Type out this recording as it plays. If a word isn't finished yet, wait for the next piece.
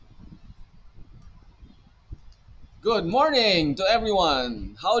Good morning to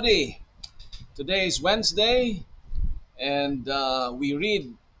everyone. Howdy. Today is Wednesday, and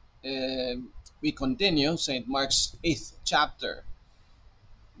we continue St. Mark's 8th chapter.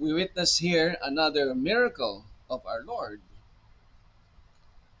 We witness here another miracle of our Lord.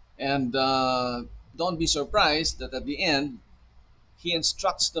 And don't be surprised that at the end, he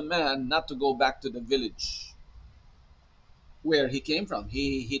instructs the man not to go back to the village where he came from.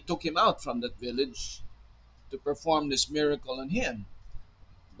 He took him out from that village to perform this miracle on him.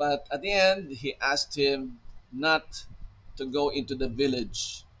 But at the end, he asked him not to go into the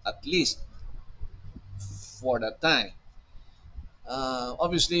village, at least for that time.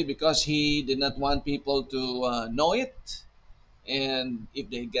 Obviously, because he did not want people to know it. And if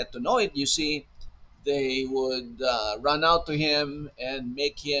they get to know it, you see, they would run out to him and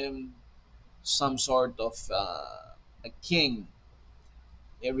make him some sort of a king,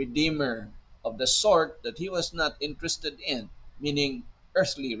 a redeemer of the sort that he was not interested in, meaning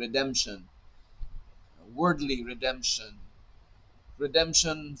earthly redemption, worldly redemption,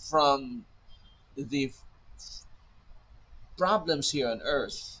 redemption from the problems here on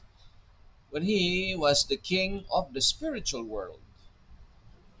earth when he was the king of the spiritual world.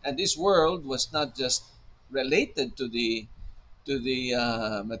 And this world was not just related to the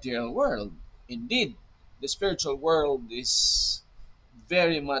material world. Indeed, the spiritual world is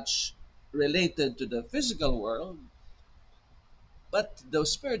very much related to the physical world, but the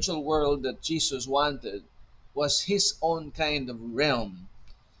spiritual world that Jesus wanted was his own kind of realm,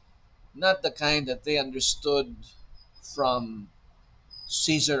 not the kind that they understood from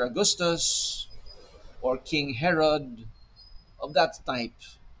Caesar Augustus or King Herod, of that type.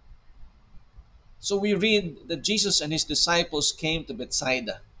 So we read that Jesus and his disciples came to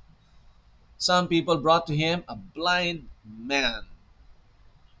Bethsaida. Some people brought to him a blind man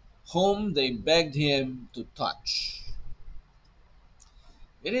whom they begged him to touch.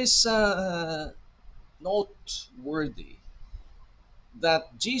 It is noteworthy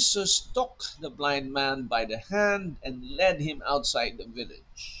that Jesus took the blind man by the hand and led him outside the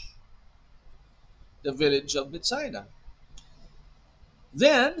village of Bethsaida.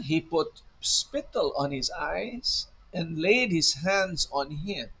 Then he put spittle on his eyes and laid his hands on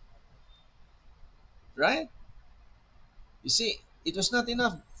him. Right? You see, it was not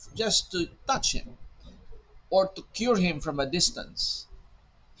enough just to touch him or to cure him from a distance.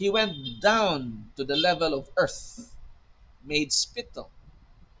 He went down to the level of earth, made spittle.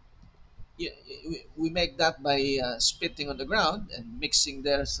 We make that by spitting on the ground and mixing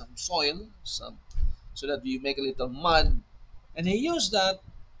there some soil, some so that you make a little mud, and he used that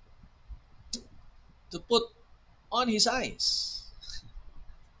to put on his eyes,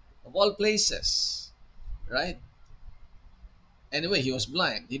 of all places, right? Anyway, he was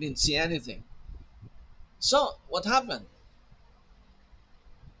blind; he didn't see anything. So what happened?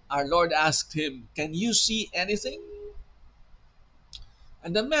 Our Lord asked him, "Can you see anything?"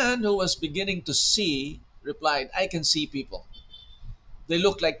 And the man who was beginning to see replied, "I can see people. They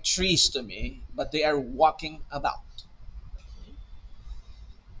look like trees to me, but they are walking about."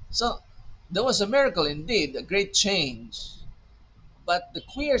 So there was a miracle indeed, a great change. But the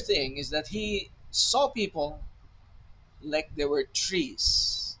queer thing is that he saw people like they were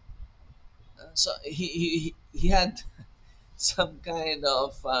trees. So he had some kind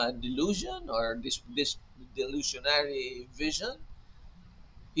of delusion or this delusionary vision.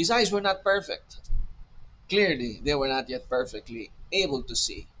 His eyes were not perfect. Clearly, they were not yet perfectly able to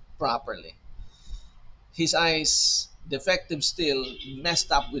see properly. His eyes, defective still,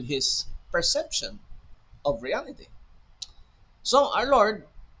 messed up with his perception of reality. So, our Lord,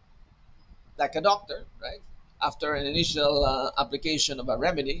 like a doctor, right, after an initial application of a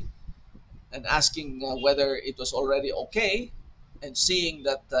remedy and asking whether it was already okay, and seeing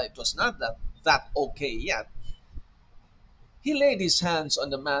that it was not that okay yet, he laid his hands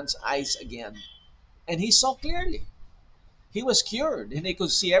on the man's eyes again, and he saw clearly. He was cured and he could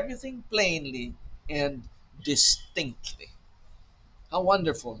see everything plainly and distinctly. How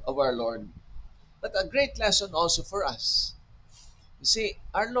wonderful of our Lord. But a great lesson also for us. You see,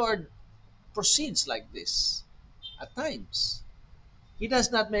 our Lord proceeds like this at times. He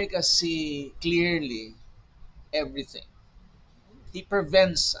does not make us see clearly everything, He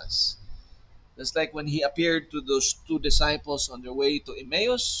prevents us. Just like when He appeared to those two disciples on their way to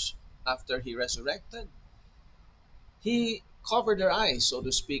Emmaus after He resurrected, He covered their eyes, so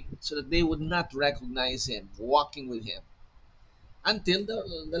to speak, so that they would not recognize Him walking with Him until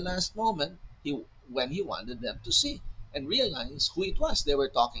the last moment when He wanted them to see and realize who it was they were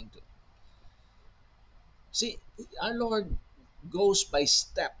talking to. See, our Lord goes by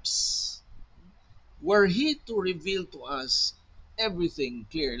steps. Were He to reveal to us everything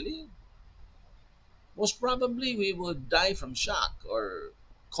clearly, most probably we would die from shock or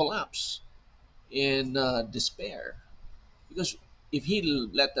collapse in despair. Because if He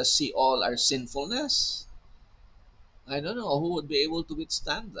let us see all our sinfulness, I don't know who would be able to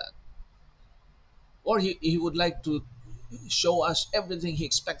withstand that. Or he would like to show us everything He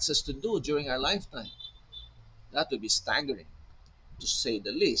expects us to do during our lifetime. That would be staggering, to say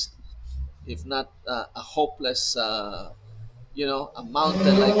the least. If not a hopeless, a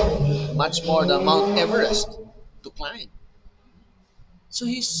mountain like much more than Mount Everest to climb. So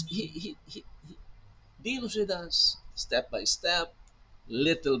he deals with us step by step,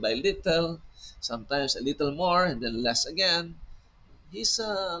 little by little, sometimes a little more and then less again. He's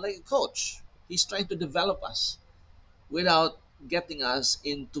like a coach. He's trying to develop us without getting us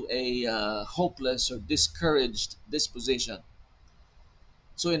into a hopeless or discouraged disposition.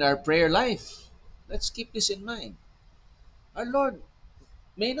 So, in our prayer life, let's keep this in mind. Our Lord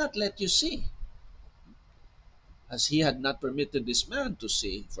may not let you see, as He had not permitted this man to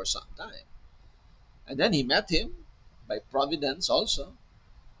see for some time. And then He met him by providence also,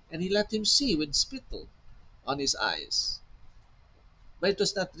 and He let him see with spittle on his eyes. But it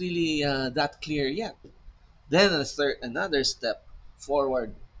was not really that clear yet. Then another step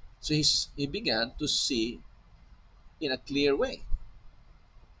forward. So he began to see in a clear way.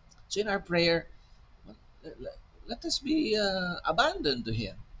 So in our prayer, let us be abandoned to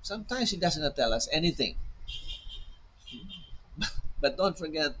Him. Sometimes He does not tell us anything, but don't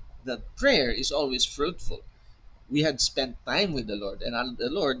forget that prayer is always fruitful. We had spent time with the Lord, and the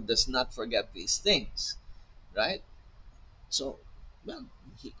Lord does not forget these things, right? So, well,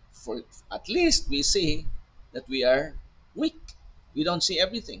 for at least we see that we are weak. We don't see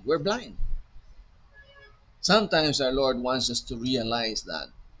everything. We're blind. Sometimes our Lord wants us to realize that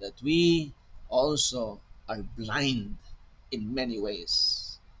we also are blind in many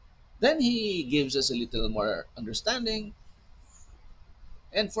ways. Then He gives us a little more understanding.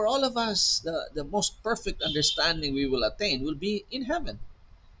 And for all of us, the most perfect understanding we will attain will be in heaven,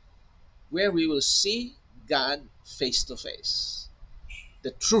 where we will see God face to face.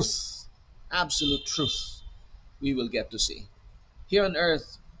 The truth, absolute truth, we will get to see. Here on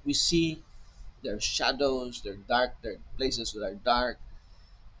earth, we see there are shadows, there are dark, there are places that are dark,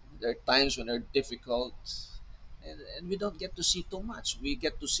 there are times when they're difficult, and we don't get to see too much. We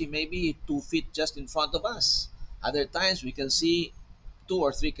get to see maybe 2 feet just in front of us. Other times, we can see 2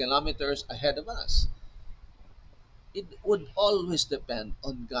 or 3 kilometers ahead of us. It would always depend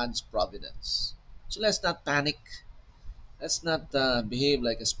on God's providence. So let's not panic. Let's not behave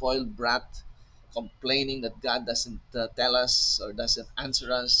like a spoiled brat, complaining that God doesn't tell us or doesn't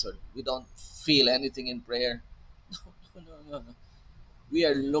answer us or we don't feel anything in prayer. No, no, no, no. We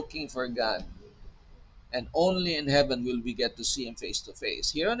are looking for God, and only in heaven will we get to see Him face to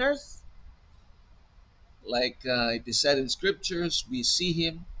face. Here on earth, like it is said in scriptures, we see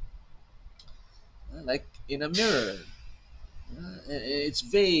Him like in a mirror. It's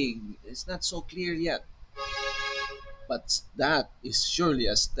vague, it's not so clear yet, but that is surely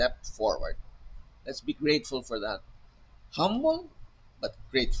a step forward. Let's be grateful for that. Humble, but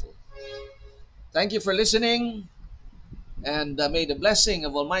grateful. Thank you for listening, and may the blessing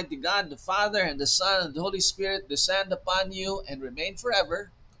of Almighty God, the Father, and the Son, and the Holy Spirit descend upon you and remain forever.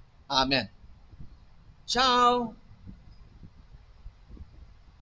 Amen. Ciao.